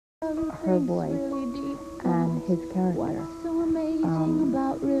her voice and his character.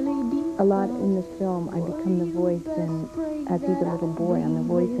 A lot in the film, I become the voice, and as he's a little boy, I'm the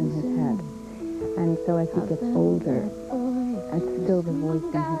voice in his head. And so as he gets older, I'm still the voice in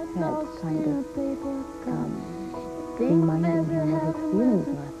his head, kind of reminding him what his feelings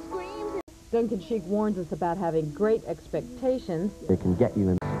are. Duncan Sheik warns us about having great expectations. They can get you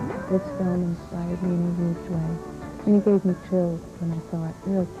in. This film inspired me in a huge way. And it gave me chills when I saw it,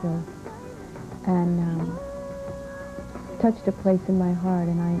 real chills. And touched a place in my heart,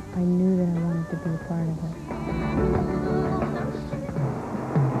 and I knew that I wanted to be a part of it.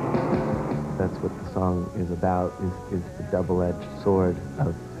 That's what the song is about, is the double-edged sword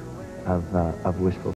of wishful